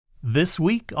This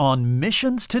week on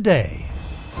Missions Today.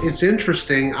 It's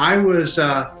interesting. I was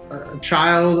a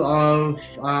child of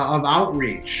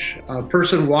outreach. A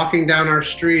person walking down our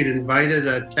street invited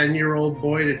a 10-year-old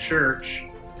boy to church.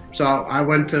 So I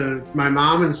went to my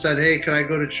mom and said, "Hey, can I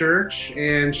go to church?"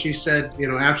 And she said,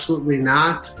 absolutely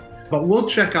not. But we'll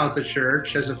check out the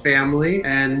church as a family.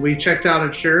 And we checked out a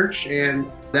church, and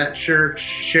that church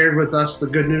shared with us the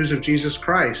good news of Jesus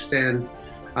Christ. And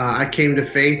I came to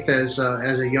faith as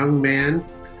a young man,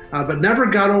 but never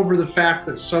got over the fact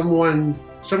that someone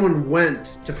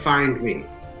went to find me.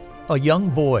 A young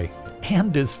boy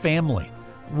and his family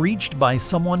reached by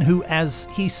someone who, as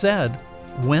he said,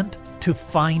 went to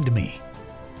find me.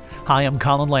 Hi, I'm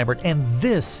Colin Lambert, and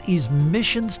this is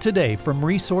Missions Today from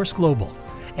Resource Global.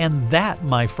 And that,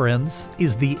 my friends,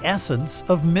 is the essence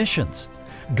of missions: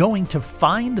 going to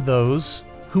find those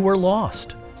who are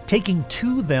lost, taking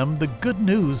to them the good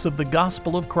news of the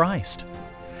gospel of Christ.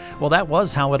 Well, that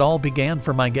was how it all began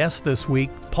for my guest this week,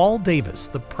 Paul Davis,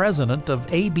 the president of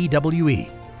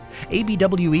ABWE.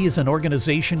 ABWE is an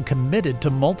organization committed to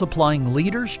multiplying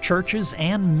leaders, churches,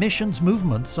 and missions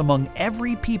movements among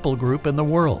every people group in the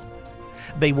world.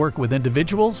 They work with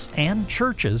individuals and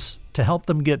churches to help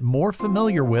them get more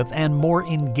familiar with and more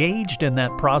engaged in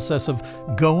that process of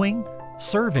going,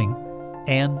 serving,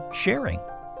 and sharing.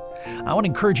 I want to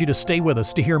encourage you to stay with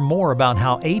us to hear more about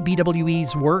how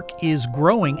ABWE's work is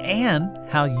growing and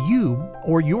how you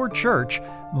or your church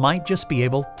might just be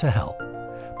able to help.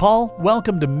 Paul,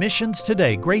 welcome to Missions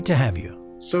Today. Great to have you.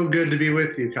 So good to be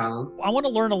with you, Colin. I want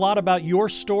to learn a lot about your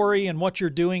story and what you're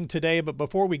doing today, but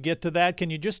before we get to that, can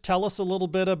you just tell us a little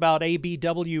bit about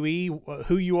ABWE,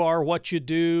 who you are, what you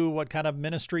do, what kind of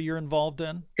ministry you're involved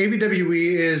in?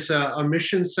 ABWE is a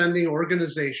mission-sending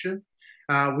organization.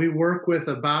 We work with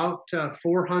about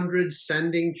 400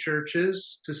 sending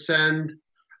churches to send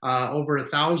over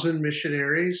 1,000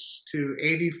 missionaries to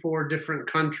 84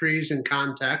 different countries and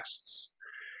contexts.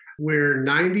 We're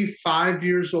 95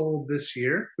 years old this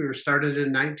year. We were started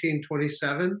in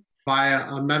 1927 by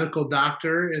a medical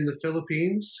doctor in the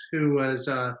Philippines who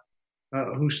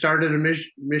started a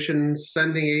mission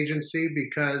sending agency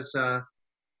because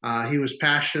he was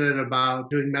passionate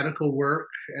about doing medical work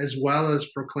as well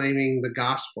as proclaiming the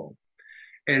gospel.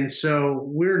 And so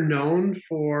we're known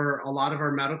for a lot of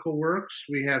our medical works.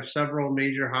 We have several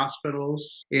major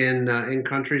hospitals in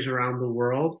countries around the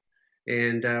world.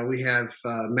 And we have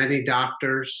many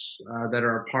doctors that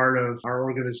are a part of our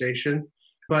organization.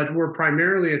 But we're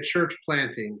primarily a church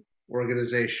planting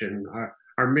organization.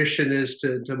 Our mission is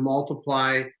to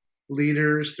multiply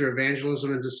leaders through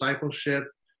evangelism and discipleship,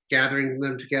 gathering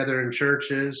them together in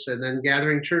churches, and then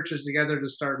gathering churches together to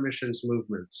start missions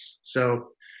movements. So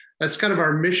that's kind of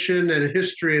our mission and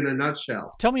history in a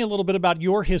nutshell. Tell me a little bit about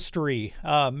your history.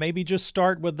 Maybe just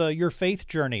start with your faith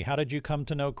journey. How did you come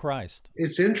to know Christ?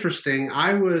 It's interesting.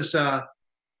 I was a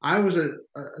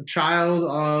child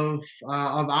of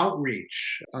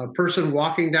outreach. A person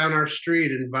walking down our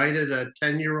street invited a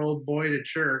 10-year-old boy to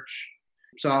church.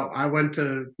 So I went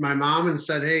to my mom and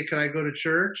said, "Hey, can I go to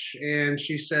church?" And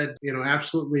she said,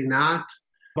 absolutely not.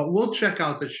 But we'll check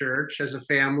out the church as a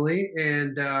family.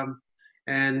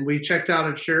 And we checked out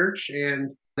a church,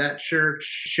 and that church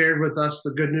shared with us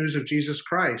the good news of Jesus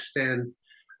Christ. And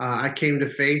I came to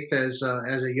faith as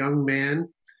a young man,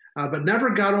 but never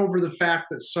got over the fact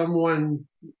that someone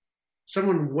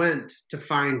went to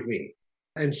find me.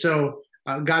 And so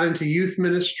got into youth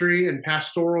ministry and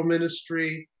pastoral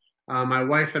ministry. My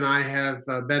wife and I have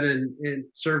been in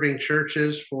serving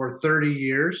churches for 30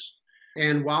 years.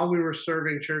 And while we were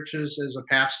serving churches as a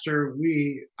pastor,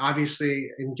 we obviously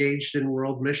engaged in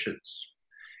world missions.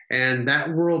 And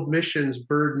that world missions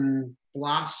burden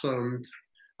blossomed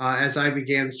as I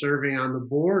began serving on the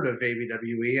board of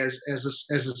ABWE as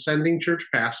a sending church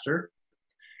pastor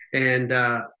and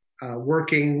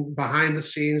working behind the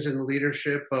scenes in the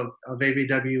leadership of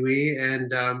ABWE.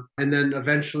 And then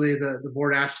eventually the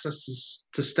board asked us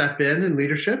to step in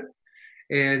leadership.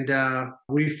 And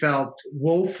we felt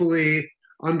woefully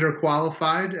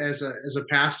underqualified as a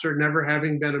pastor, never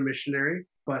having been a missionary,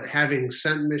 but having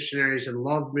sent missionaries and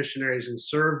loved missionaries and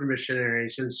served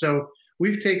missionaries. And so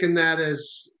we've taken that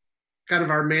as kind of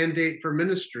our mandate for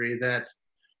ministry, that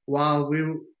while we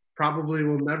probably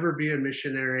will never be a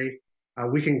missionary,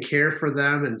 we can care for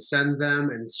them and send them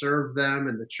and serve them,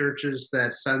 and the churches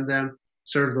that send them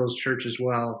serve those churches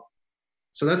well.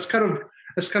 So that's kind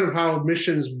of how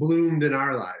missions bloomed in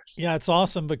our lives. Yeah, it's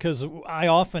awesome because I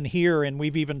often hear, and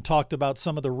we've even talked about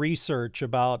some of the research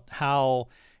about how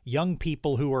young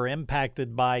people who are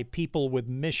impacted by people with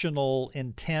missional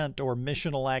intent or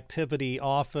missional activity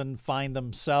often find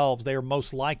themselves, they are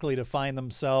most likely to find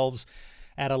themselves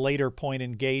at a later point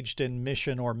engaged in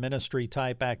mission or ministry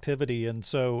type activity. And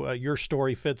so your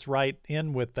story fits right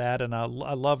in with that. And I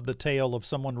love the tale of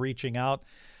someone reaching out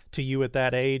to you at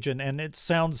that age. And it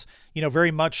sounds,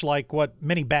 very much like what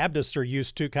many Baptists are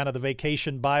used to, kind of the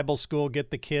vacation Bible school, get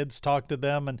the kids, talk to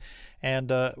them.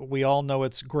 And we all know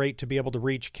it's great to be able to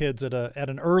reach kids at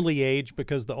an early age,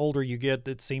 because the older you get,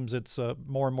 it seems it's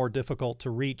more and more difficult to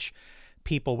reach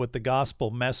people with the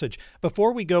gospel message.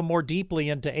 Before we go more deeply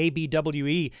into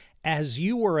ABWE, as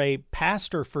you were a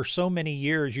pastor for so many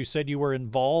years, you said you were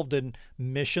involved in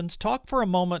missions. Talk for a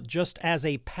moment, just as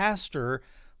a pastor,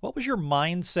 what was your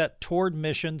mindset toward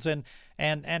missions, and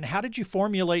how did you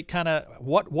formulate kind of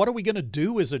what are we going to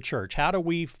do as a church? How do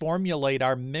we formulate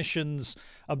our missions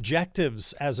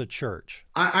objectives as a church?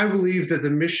 I believe that the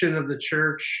mission of the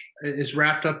church is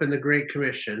wrapped up in the Great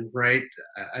Commission, right?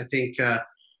 I think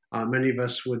many of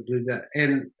us would do that.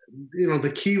 And,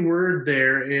 the key word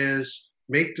there is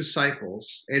make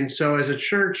disciples. And so as a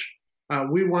church,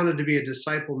 we wanted to be a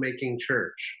disciple-making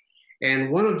church.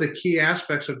 And one of the key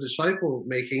aspects of disciple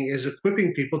making is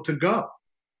equipping people to go,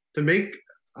 to make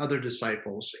other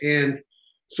disciples. And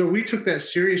so we took that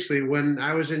seriously. When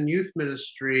I was in youth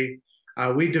ministry,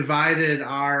 we divided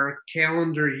our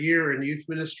calendar year in youth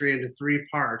ministry into 3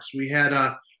 parts. We had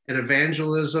an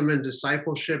evangelism and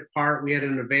discipleship part. We had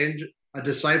a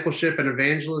discipleship and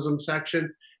evangelism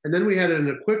section. And then we had an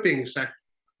equipping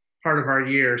part of our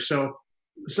year. So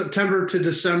September to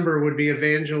December would be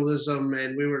evangelism,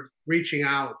 and we were reaching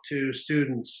out to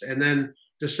students. And then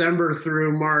December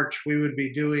through March, we would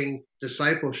be doing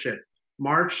discipleship.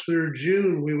 March through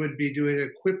June, we would be doing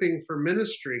equipping for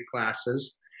ministry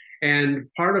classes. And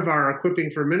part of our equipping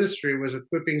for ministry was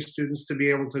equipping students to be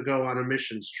able to go on a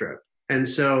missions trip. And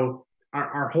so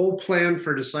our whole plan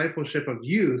for discipleship of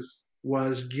youth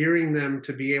was gearing them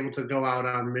to be able to go out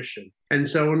on mission. And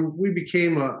so when we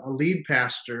became a lead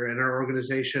pastor in our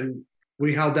organization,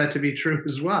 we held that to be true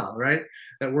as well, right?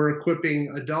 That we're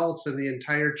equipping adults in the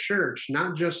entire church,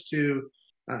 not just to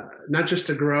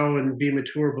grow and be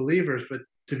mature believers, but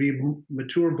to be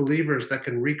mature believers that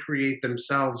can recreate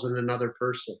themselves in another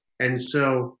person. And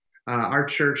so our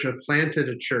church planted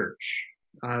a church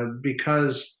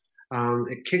because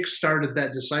it kickstarted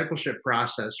that discipleship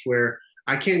process where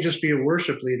I can't just be a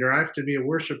worship leader. I have to be a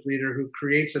worship leader who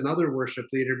creates another worship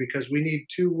leader, because we need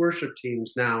 2 worship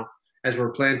teams now as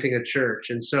we're planting a church.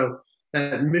 And so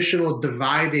that missional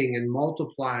dividing and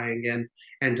multiplying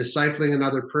and discipling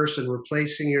another person,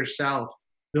 replacing yourself,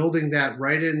 building that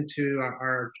right into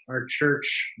our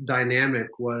church dynamic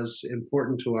was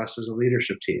important to us as a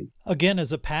leadership team. Again,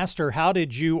 as a pastor, how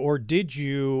did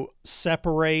you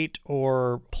separate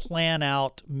or plan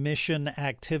out mission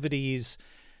activities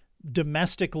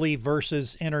domestically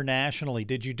versus internationally?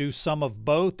 Did you do some of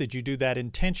both? Did you do that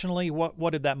intentionally?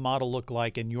 What did that model look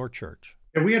like in your church?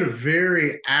 And we had a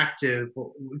very active,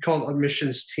 what we call a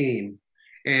missions team.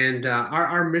 And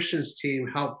our missions team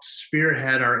helped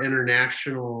spearhead our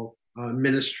international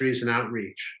ministries and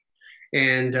outreach.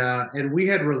 And we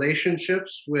had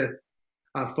relationships with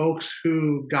folks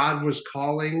who God was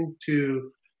calling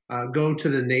to go to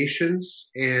the nations.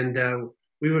 And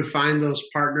we would find those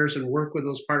partners and work with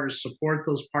those partners, support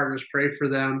those partners, pray for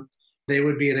them. They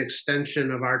would be an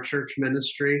extension of our church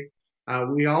ministry.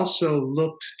 We also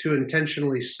looked to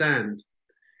intentionally send.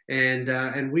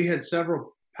 And we had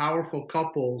several powerful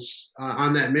couples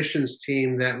on that missions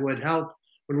team that would help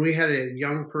when we had a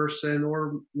young person,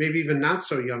 or maybe even not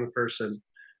so young person,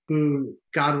 who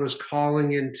God was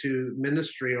calling into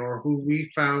ministry, or who we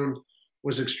found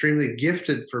was extremely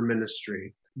gifted for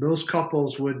ministry. Those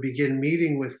couples would begin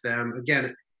meeting with them,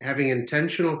 again, having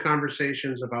intentional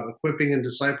conversations about equipping and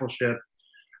discipleship,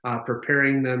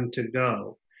 preparing them to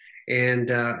go.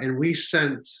 And we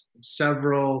sent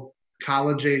several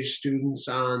college-age students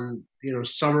on,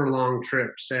 summer-long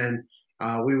trips, and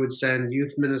we would send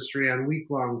youth ministry on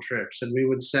week-long trips, and we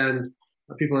would send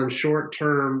people on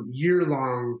short-term,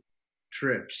 year-long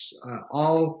trips,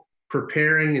 all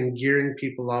preparing and gearing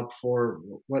people up for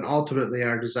what ultimately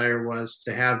our desire was,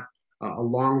 to have a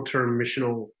long-term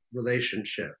missional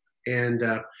relationship. And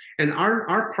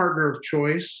our partner of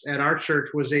choice at our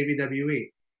church was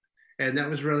ABWE. And that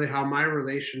was really how my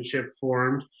relationship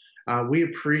formed. We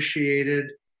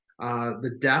appreciated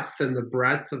the depth and the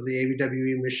breadth of the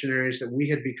ABWE missionaries that we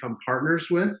had become partners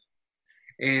with.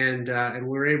 And we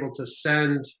were able to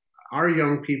send our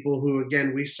young people, who,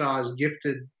 again, we saw as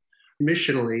gifted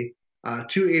missionally,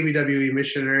 to ABWE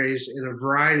missionaries in a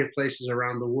variety of places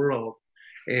around the world.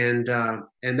 And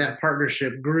that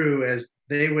partnership grew as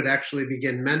they would actually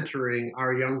begin mentoring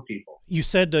our young people. You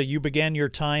said you began your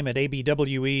time at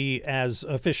ABWE as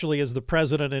officially as the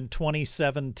president in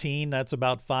 2017. That's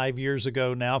about 5 years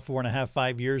ago now, 4.5,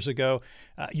 5 years ago.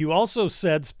 You also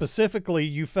said specifically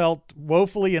you felt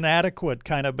woefully inadequate,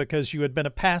 kind of because you had been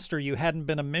a pastor, you hadn't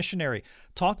been a missionary.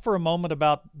 Talk for a moment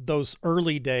about those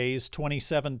early days,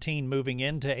 2017, moving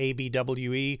into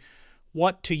ABWE.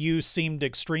 What to you seemed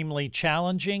extremely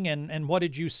challenging, and what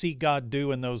did you see God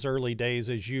do in those early days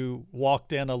as you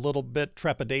walked in a little bit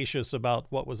trepidatious about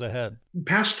what was ahead?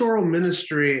 Pastoral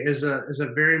ministry is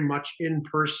a very much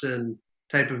in-person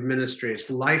type of ministry. It's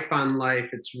life on life.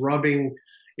 It's rubbing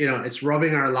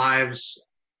our lives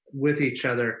with each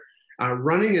other.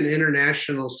 Running an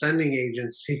international sending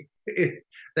agency,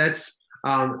 it's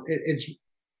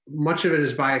much of it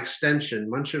is by extension.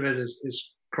 Much of it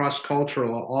is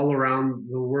cross-cultural all around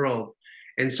the world.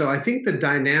 And so I think the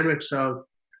dynamics of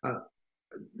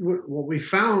what we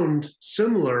found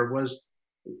similar was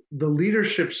the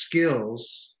leadership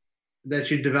skills that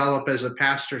you develop as a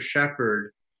pastor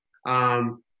shepherd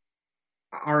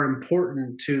are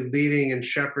important to leading and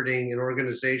shepherding an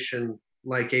organization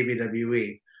like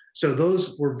ABWE. So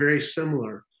those were very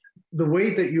similar. The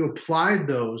way that you applied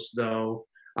those, though,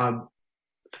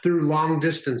 through long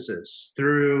distances,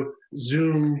 through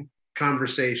Zoom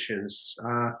conversations.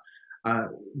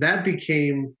 That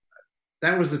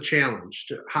was the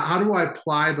challenge. How do I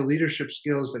apply the leadership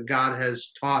skills that God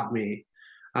has taught me,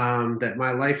 that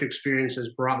my life experience has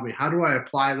brought me? How do I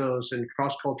apply those in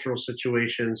cross-cultural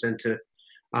situations and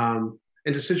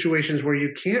into situations where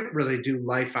you can't really do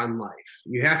life on life?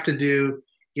 You have to do,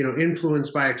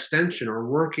 influence by extension, or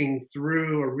working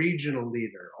through a regional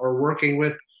leader, or working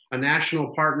with a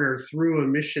national partner through a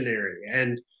missionary.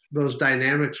 And those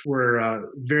dynamics were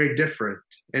very different.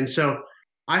 And so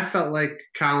I felt like,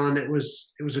 Colin, it was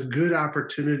a good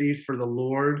opportunity for the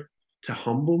Lord to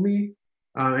humble me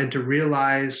and to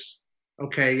realize,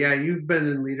 okay, yeah, you've been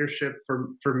in leadership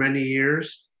for many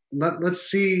years. Let's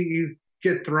see you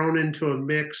get thrown into a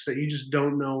mix that you just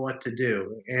don't know what to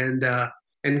do. And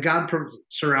God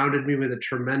surrounded me with a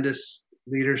tremendous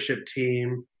leadership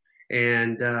team.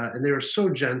 And they were so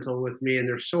gentle with me, and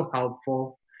they're so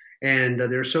helpful, and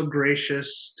they're so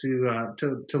gracious to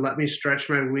let me stretch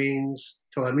my wings,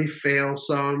 to let me fail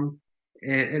some,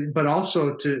 but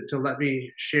also to let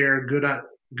me share good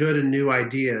and new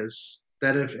ideas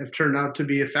that have turned out to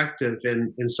be effective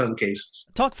in some cases.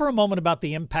 Talk for a moment about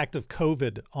the impact of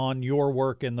COVID on your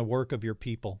work and the work of your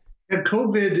people. And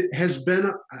COVID has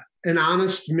been an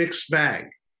honest mixed bag.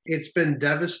 It's been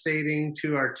devastating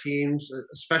to our teams,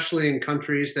 especially in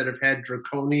countries that have had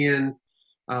draconian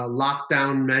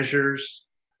lockdown measures.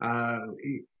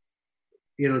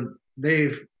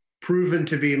 They've proven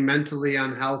to be mentally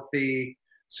unhealthy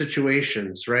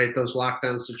situations, right? Those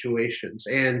lockdown situations.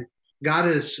 And God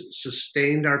has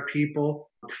sustained our people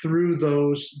through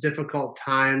those difficult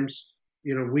times.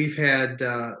 We've had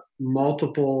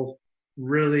multiple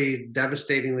really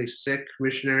devastatingly sick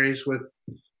missionaries with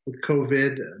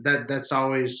COVID. That's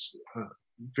always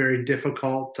very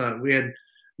difficult. We had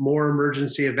more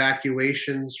emergency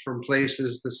evacuations from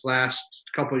places this last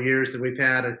couple of years than we've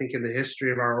had, I think, in the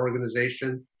history of our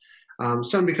organization.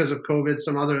 Some because of COVID,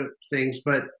 some other things,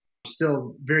 but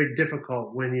still very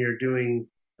difficult when you're doing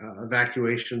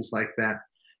evacuations like that.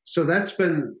 So that's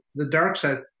been the dark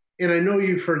side. And I know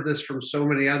you've heard this from so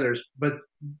many others, but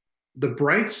the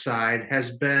bright side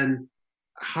has been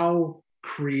how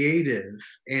creative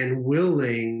and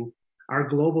willing our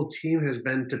global team has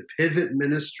been to pivot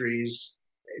ministries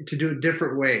to do it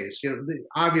different ways. The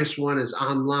obvious one is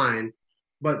online,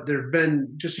 but there have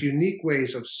been just unique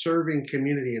ways of serving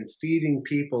community and feeding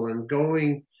people and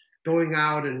going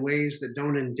out in ways that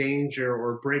don't endanger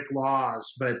or break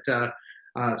laws, but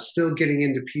still getting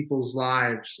into people's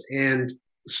lives. And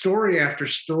story after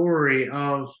story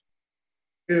of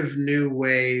new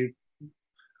way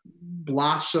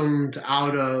blossomed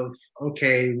out of,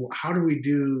 okay, how do we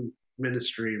do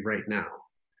ministry right now?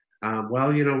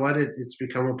 Well, you know what? It's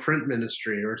become a print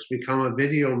ministry, or it's become a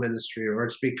video ministry, or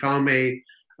it's become a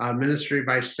ministry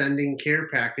by sending care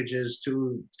packages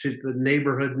to the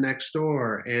neighborhood next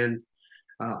door. And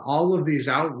all of these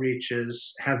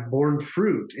outreaches have borne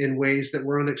fruit in ways that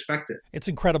were unexpected. It's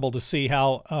incredible to see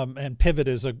how, and pivot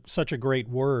is such a great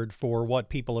word for what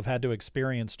people have had to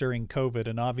experience during COVID.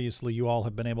 And obviously you all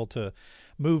have been able to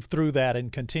move through that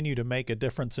and continue to make a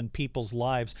difference in people's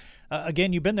lives.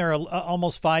 Again, you've been there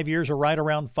almost 5 years, or right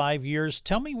around 5 years.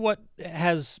 Tell me what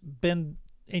has been,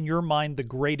 in your mind, the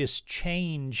greatest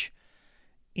change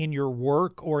in your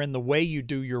work or in the way you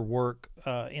do your work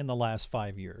in the last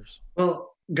 5 years?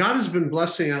 Well, God has been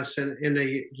blessing us in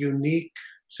a unique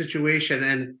situation,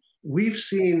 and we've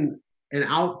seen an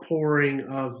outpouring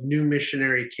of new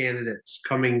missionary candidates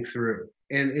coming through.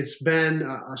 And it's been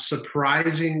a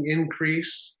surprising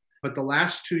increase. But the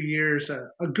last 2 years,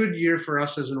 a good year for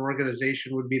us as an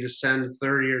organization would be to send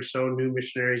 30 or so new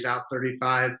missionaries out,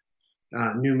 35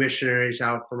 new missionaries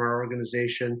out from our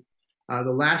organization.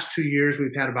 The last 2 years,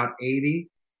 we've had about 80.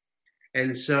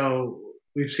 And so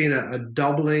we've seen a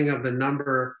doubling of the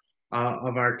number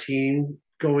of our team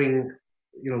going,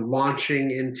 launching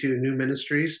into new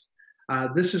ministries.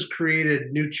 This has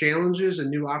created new challenges and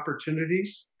new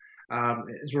opportunities.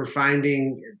 As we're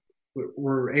finding,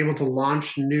 we're able to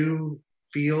launch new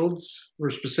fields. We're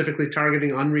specifically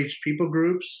targeting unreached people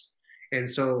groups.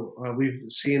 And so we've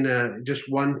seen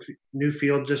just one new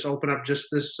field just open up just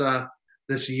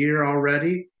this year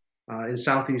already in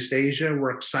Southeast Asia.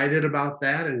 We're excited about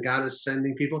that, and God is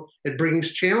sending people. It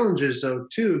brings challenges, though,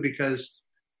 too, because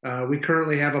we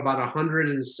currently have about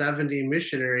 170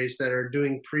 missionaries that are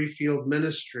doing pre-field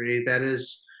ministry, that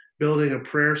is building a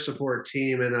prayer support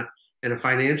team and a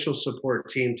financial support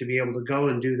team to be able to go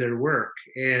and do their work.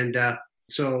 And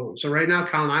so right now,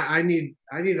 Colin, I need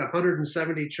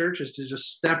 170 churches to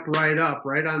just step right up,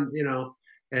 right on,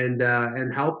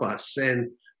 and help us. And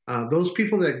those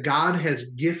people that God has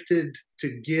gifted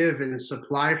to give and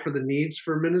supply for the needs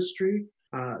for ministry,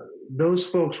 those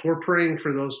folks, we're praying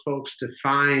for those folks to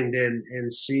find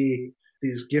and see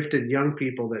these gifted young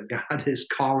people that God is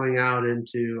calling out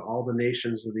into all the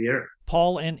nations of the earth.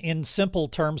 Paul, in simple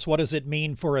terms, what does it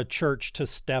mean for a church to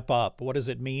step up? What does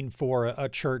it mean for a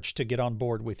church to get on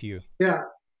board with you? Yeah,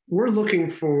 we're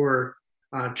looking for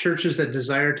churches that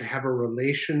desire to have a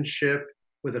relationship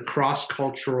with a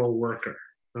cross-cultural worker.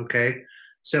 Okay,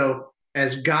 so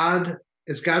as God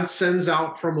sends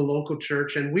out from a local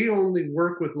church, and we only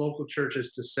work with local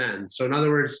churches to send. So in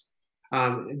other words,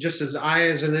 just as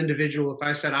an individual, if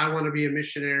I said I want to be a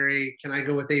missionary, can I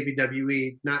go with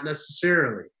ABWE? Not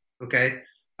necessarily. Okay,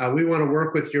 we want to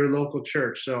work with your local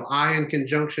church. So I, in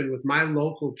conjunction with my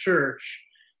local church,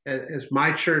 as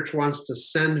my church wants to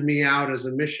send me out as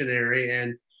a missionary,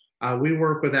 and we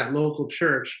work with that local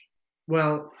church.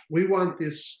 Well, we want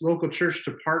this local church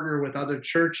to partner with other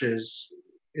churches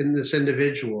in this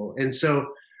individual. And so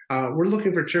we're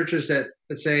looking for churches that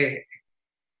say,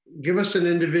 give us an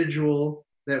individual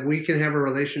that we can have a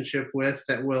relationship with,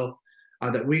 that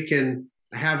we can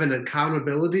have an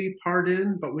accountability part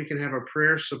in, but we can have a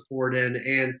prayer support in,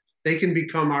 and they can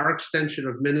become our extension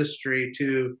of ministry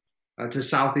to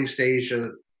Southeast Asia,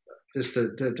 just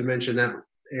to mention that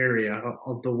area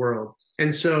of the world.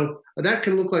 And so that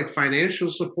can look like financial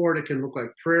support. It can look like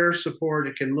prayer support.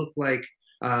 It can look like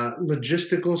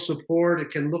logistical support.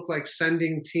 It can look like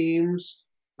sending teams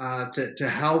to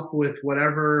help with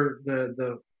whatever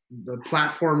the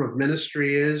platform of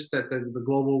ministry is that the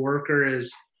global worker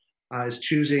is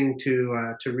choosing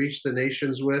to reach the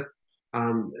nations with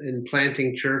in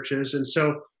planting churches. And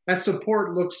so that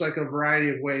support looks like a variety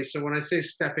of ways. So when I say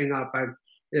stepping up,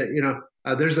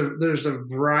 there's a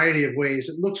variety of ways.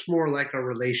 It looks more like a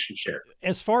relationship.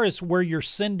 As far as where you're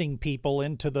sending people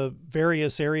into the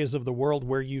various areas of the world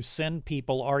where you send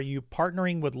people, are you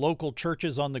partnering with local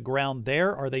churches on the ground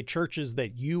there? Are they churches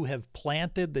that you have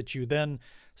planted that you then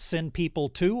send people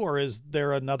to, or is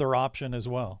there another option as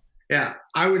well? Yeah,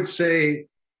 I would say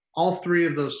all three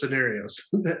of those scenarios.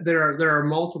 There are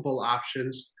multiple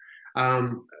options.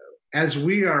 As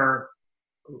we are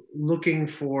looking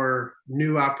for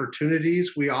new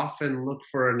opportunities, we often look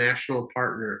for a national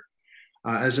partner.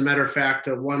 As a matter of fact,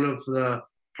 one of the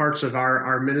parts of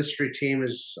our ministry team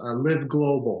is Live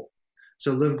Global.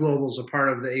 So Live Global is a part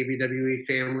of the ABWE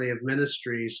family of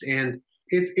ministries, and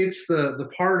it's the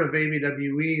part of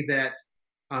ABWE that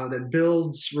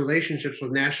builds relationships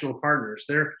with national partners.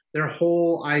 Their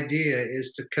whole idea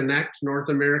is to connect North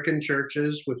American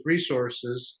churches with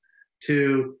resources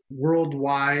to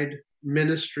worldwide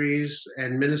ministries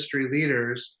and ministry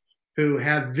leaders who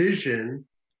have vision,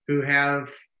 who have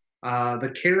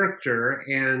the character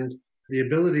and the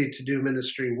ability to do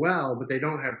ministry well, but they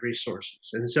don't have resources.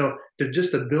 And so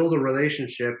to build a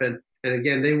relationship, and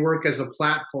again, they work as a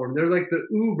platform. They're like the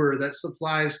Uber that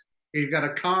supplies. You've got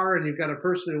a car and you've got a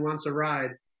person who wants a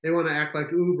ride. They want to act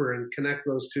like Uber and connect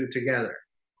those two together.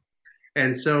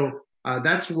 And so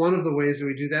that's one of the ways that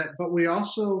we do that. But we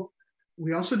also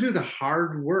do the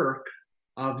hard work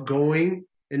of going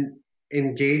and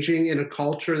engaging in a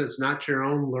culture that's not your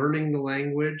own, learning the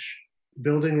language,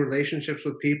 building relationships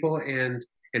with people, and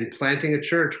planting a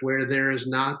church where there is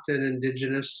not an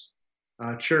indigenous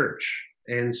church.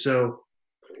 And so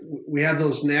we have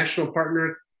those national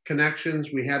partner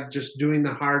connections. We have just doing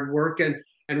the hard work,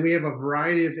 and we have a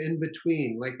variety of in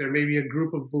between. Like there may be a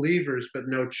group of believers but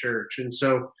no church, and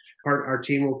so our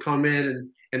team will come in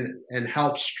and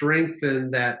help strengthen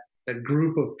that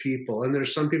group of people. And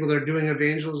there's some people that are doing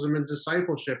evangelism and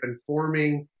discipleship and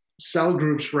forming cell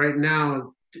groups right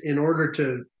now in order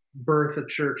to birth a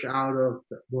church out of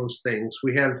those things.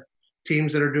 We have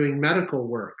teams that are doing medical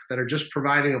work, that are just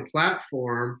providing a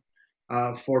platform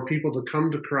for people to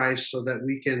come to Christ so that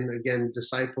we can, again,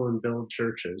 disciple and build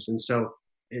churches,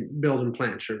 and build and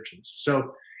plant churches.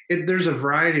 So there's a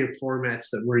variety of formats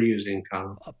that we're using,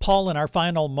 Colin. Paul, in our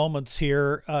final moments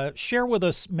here, share with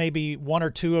us maybe one or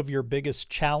two of your biggest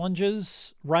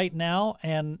challenges right now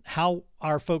and how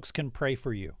our folks can pray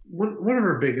for you. One of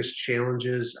our biggest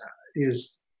challenges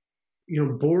is,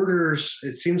 borders.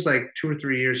 It seems like 2 or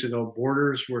 3 years ago,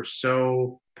 borders were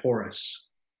so porous.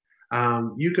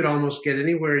 You could almost get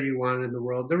anywhere you wanted in the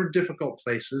world. There were difficult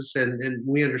places, and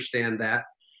we understand that.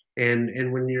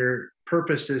 And when your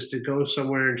purpose is to go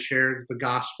somewhere and share the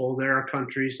gospel, there are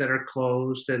countries that are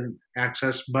closed and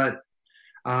access. But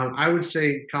I would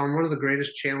say, Colin, one of the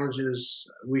greatest challenges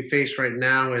we face right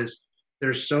now is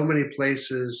there's so many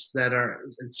places that are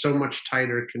in so much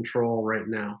tighter control right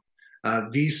now.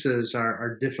 Visas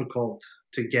are difficult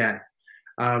to get.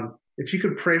 If you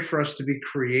could pray for us to be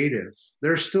creative.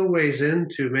 There are still ways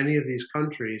into many of these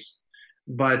countries,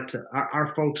 but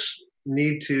our folks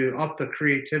need to up the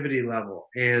creativity level,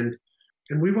 and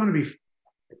we want to be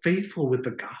faithful with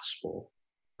the gospel,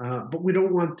 but we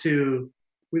don't want to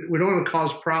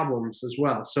cause problems as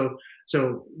well.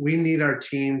 So we need our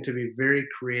team to be very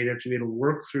creative, to be able to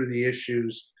work through the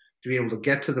issues, to be able to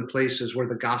get to the places where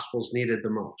the gospel's needed the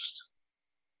most.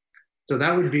 So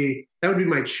that would be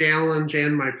my challenge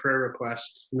and my prayer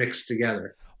request mixed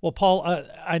together. Well, Paul,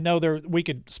 I know we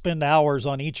could spend hours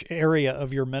on each area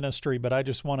of your ministry, but I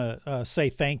just want to say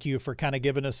thank you for kind of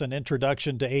giving us an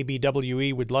introduction to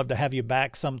ABWE. We'd love to have you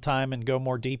back sometime and go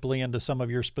more deeply into some of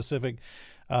your specific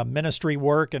ministry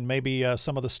work and maybe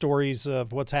some of the stories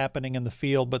of what's happening in the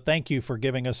field. But thank you for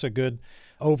giving us a good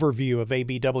overview of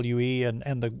ABWE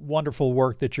and the wonderful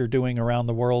work that you're doing around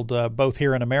the world, both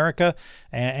here in America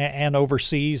and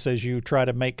overseas, as you try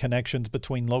to make connections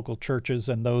between local churches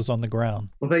and those on the ground.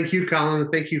 Well, thank you, Colin,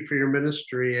 and thank you for your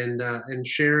ministry and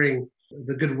sharing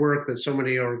the good work that so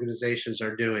many organizations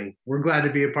are doing. We're glad to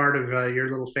be a part of your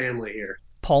little family here.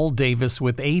 Paul Davis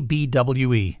with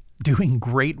ABWE, doing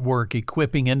great work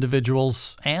equipping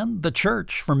individuals and the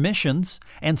church for missions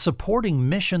and supporting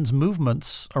missions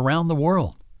movements around the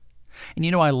world. And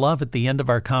I love at the end of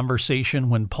our conversation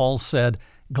when Paul said,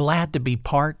 "Glad to be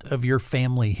part of your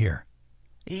family here."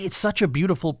 It's such a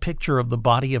beautiful picture of the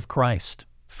body of Christ,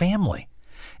 family.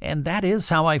 And that is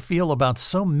how I feel about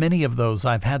so many of those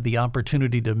I've had the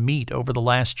opportunity to meet over the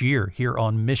last year here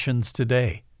on Missions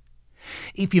Today.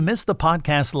 If you missed the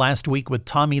podcast last week with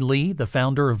Tommy Lee, the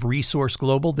founder of Resource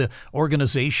Global, the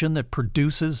organization that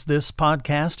produces this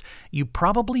podcast, you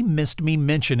probably missed me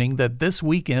mentioning that this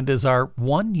weekend is our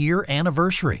 1-year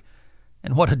anniversary.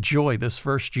 And what a joy this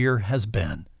first year has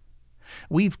been.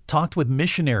 We've talked with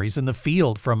missionaries in the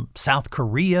field from South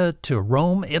Korea to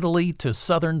Rome, Italy to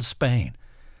southern Spain.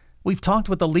 We've talked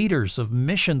with the leaders of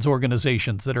missions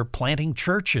organizations that are planting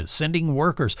churches, sending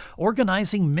workers,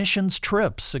 organizing missions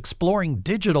trips, exploring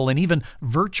digital and even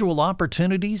virtual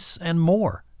opportunities, and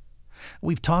more.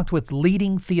 We've talked with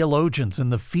leading theologians in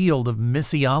the field of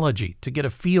missiology to get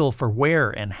a feel for where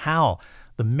and how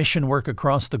the mission work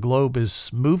across the globe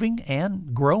is moving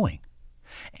and growing.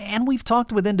 And we've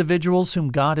talked with individuals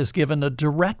whom God has given a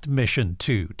direct mission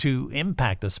to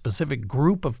impact a specific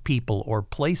group of people or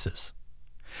places.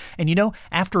 And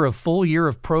after a full year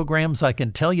of programs, I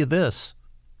can tell you this: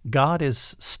 God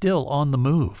is still on the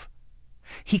move.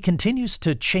 He continues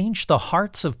to change the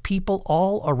hearts of people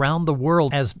all around the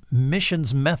world as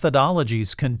missions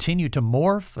methodologies continue to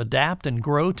morph, adapt, and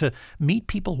grow to meet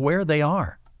people where they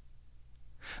are.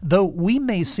 Though we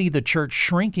may see the church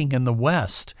shrinking in the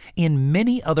West, in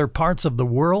many other parts of the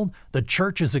world, the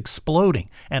church is exploding,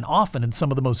 and often in some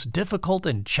of the most difficult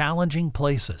and challenging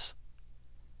places.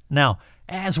 Now,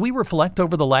 as we reflect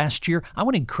over the last year, I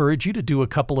want to encourage you to do a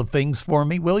couple of things for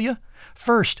me, will you?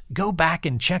 First, go back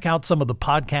and check out some of the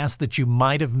podcasts that you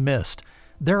might have missed.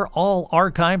 They're all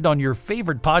archived on your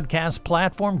favorite podcast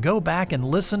platform. Go back and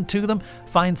listen to them,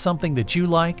 find something that you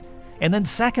like. And then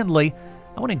secondly,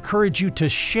 I want to encourage you to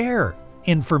share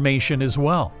information as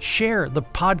well. Share the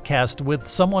podcast with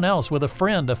someone else, with a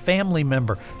friend, a family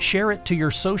member. Share it to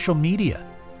your social media.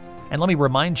 And let me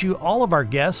remind you, all of our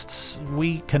guests,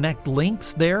 we connect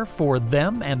links there for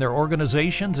them and their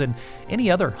organizations and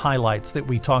any other highlights that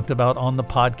we talked about on the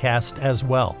podcast as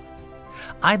well.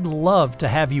 I'd love to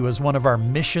have you as one of our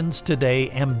Missions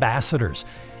Today ambassadors.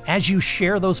 As you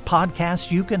share those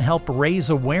podcasts, you can help raise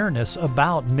awareness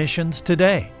about Missions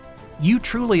Today. You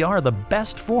truly are the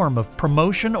best form of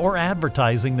promotion or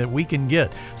advertising that we can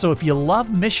get. So if you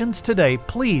love Missions Today,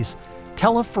 please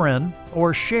tell a friend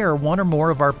or share one or more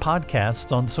of our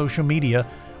podcasts on social media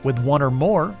with one or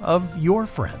more of your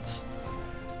friends.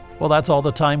 Well, that's all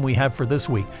the time we have for this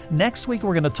week. Next week,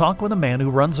 we're going to talk with a man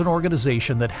who runs an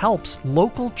organization that helps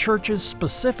local churches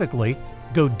specifically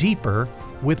go deeper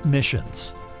with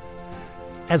missions.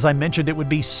 As I mentioned, it would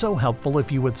be so helpful if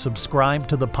you would subscribe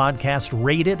to the podcast,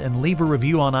 rate it, and leave a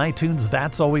review on iTunes.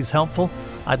 That's always helpful.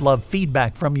 I'd love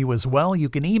feedback from you as well. You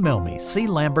can email me,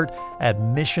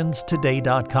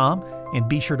 clambert@missionstoday.com, and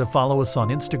be sure to follow us on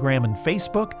Instagram and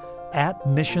Facebook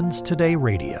 @Missions Today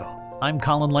Radio. I'm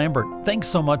Colin Lambert. Thanks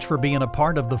so much for being a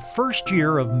part of the first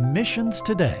year of Missions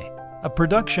Today, a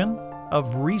production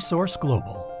of Resource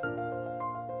Global.